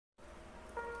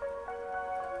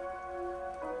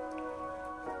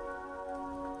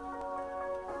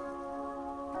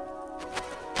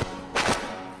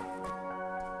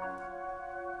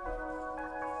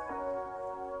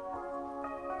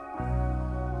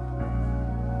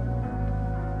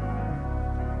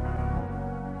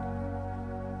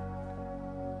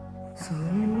So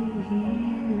many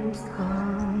years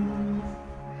come,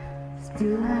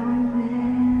 still I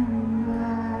remember.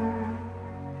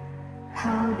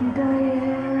 How did I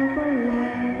ever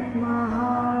let my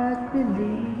heart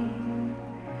believe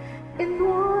in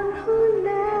one who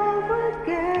never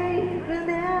gave an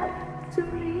up to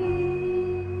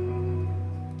me?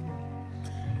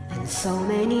 And so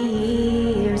many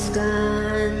years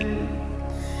gone,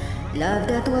 love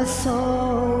that was so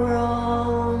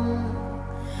wrong.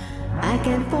 I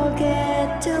can't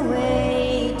forget the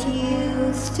way it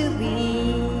used to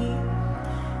be,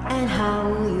 and how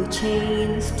you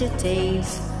changed the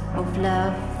taste of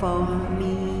love for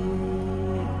me.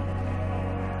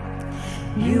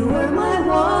 You were my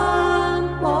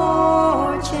one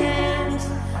more chance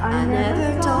I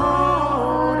never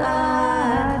thought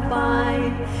I'd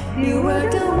find. You were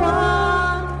the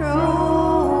one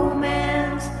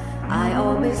romance I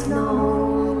always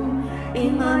known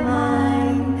in my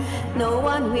mind. No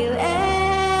one will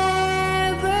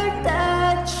ever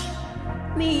touch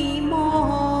me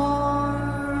more.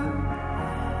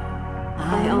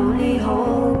 I only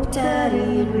hope that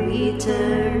in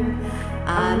return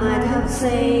I might have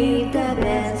saved the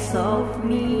best of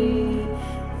me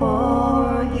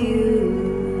for you.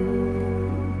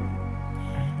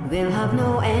 We'll have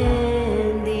no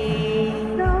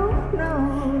ending,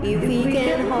 No, if we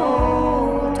can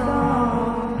hold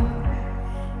on.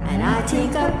 And I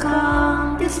think I've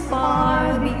come this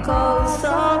far because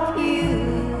of you.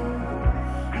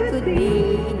 Could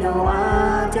be no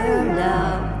other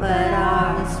love but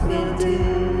ours will do.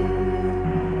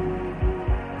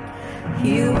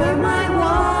 You were my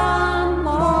one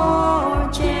more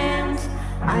chance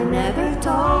I never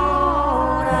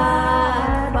thought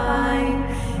I'd find.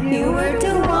 You were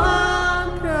the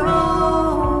one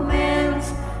romance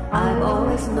I've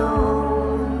always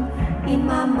known in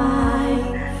my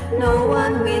mind. No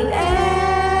one will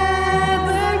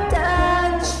ever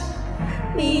touch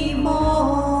me more.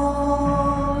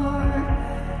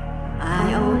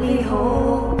 I only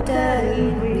hope that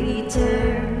in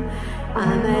return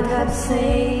I might have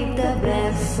saved the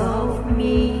best of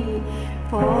me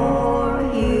for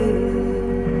you.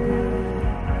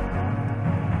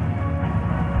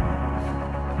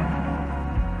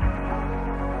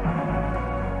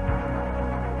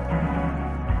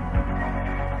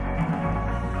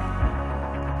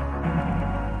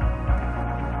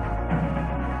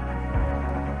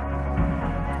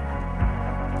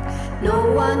 No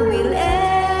one will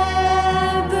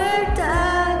ever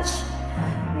touch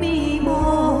me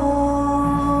more.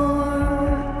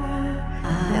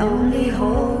 I only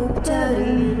hope that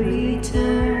in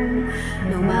return,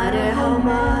 no matter how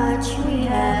much we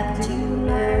have to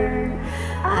learn,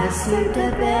 I see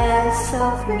the best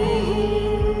of me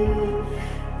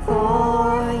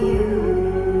for you.